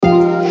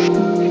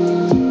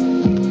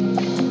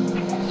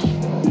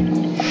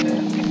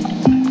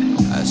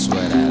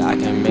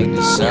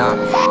stop.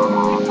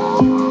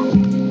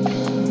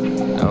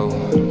 No,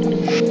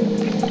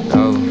 no.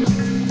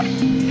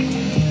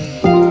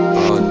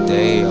 All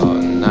day, all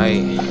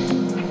night.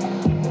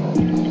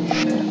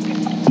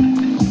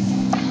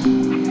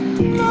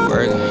 We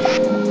working.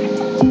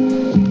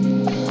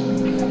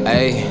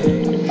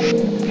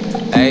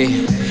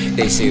 Ayy,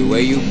 they say where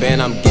you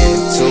been, I'm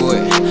getting to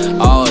it.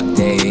 All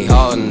day,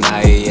 all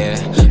night, yeah.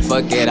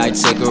 Fuck it, I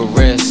took a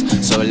risk,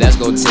 so let's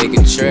go take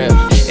a trip.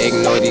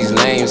 Ignore these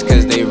names,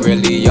 cause they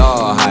really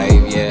all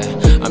hype, yeah.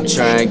 I'm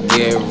trying to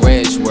get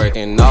rich,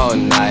 working all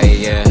night,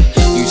 yeah.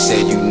 You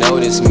said you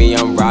noticed me,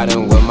 I'm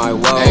riding with my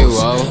woes. Hey,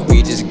 whoa.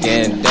 We just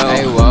getting dope,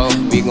 Hey, whoa.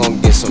 We gon'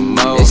 get some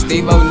more. It's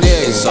Steve O'Neal.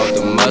 It's off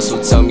the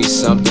muscle, tell me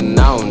something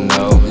I don't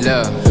know.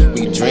 Look,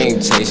 We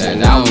dream chasing,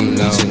 That I now we don't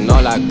know. reaching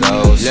all our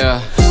goals.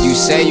 look. You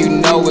say you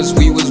know us,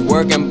 we was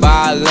working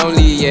by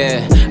lonely,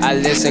 yeah. I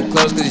listen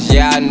close, cause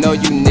yeah, I know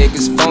you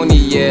niggas phony,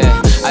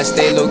 yeah. I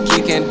stay low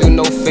key, can't do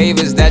no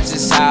favors, that's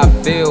just how I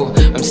feel.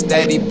 I'm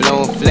steady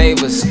blowing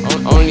flavors,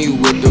 only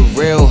with the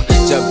real.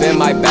 Jump in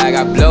my bag,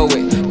 I blow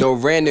it. Don't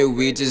rent it,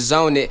 we just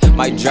own it.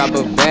 Might drop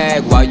a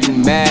bag while you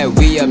mad,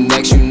 we up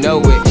next, you know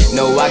it.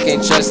 No, I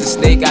can't trust a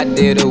snake, I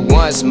did it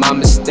once, my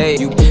mistake.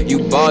 You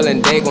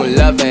ballin', they gon'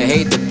 love and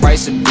hate the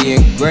price of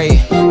being great.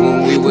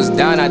 When we was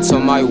down, I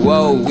told my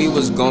woe, we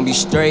was gon' be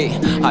straight.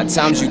 Hard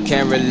times you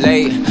can't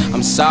relate,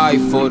 I'm sorry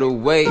for the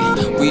wait.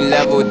 We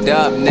leveled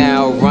up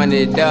now, run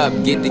it up,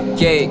 get the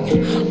cake.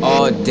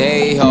 All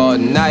day, all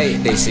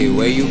night, they say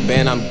where you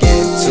been, I'm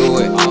getting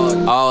to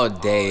it. All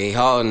day,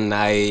 all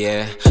night,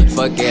 yeah.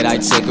 Fuck it, I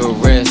took a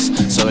risk,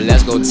 so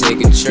let's go take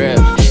a trip.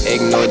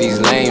 Ignore these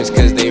lames,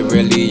 cause they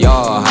really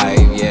all hype,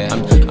 yeah.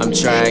 I'm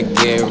trying to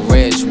get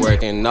rich,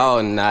 working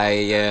all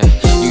night, yeah.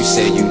 You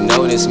said you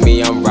noticed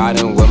me, I'm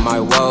riding with my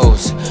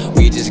woes.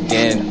 We just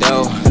getting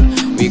dope,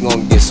 we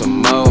gon' get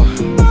some more.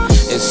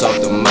 It's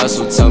off the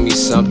muscle, tell me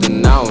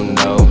something I don't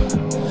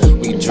know.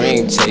 We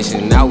dream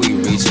chasing, now we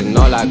reaching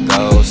all our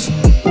goals.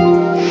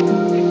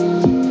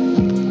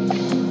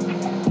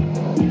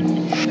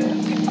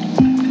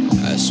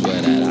 I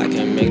swear that I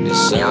can make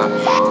this up.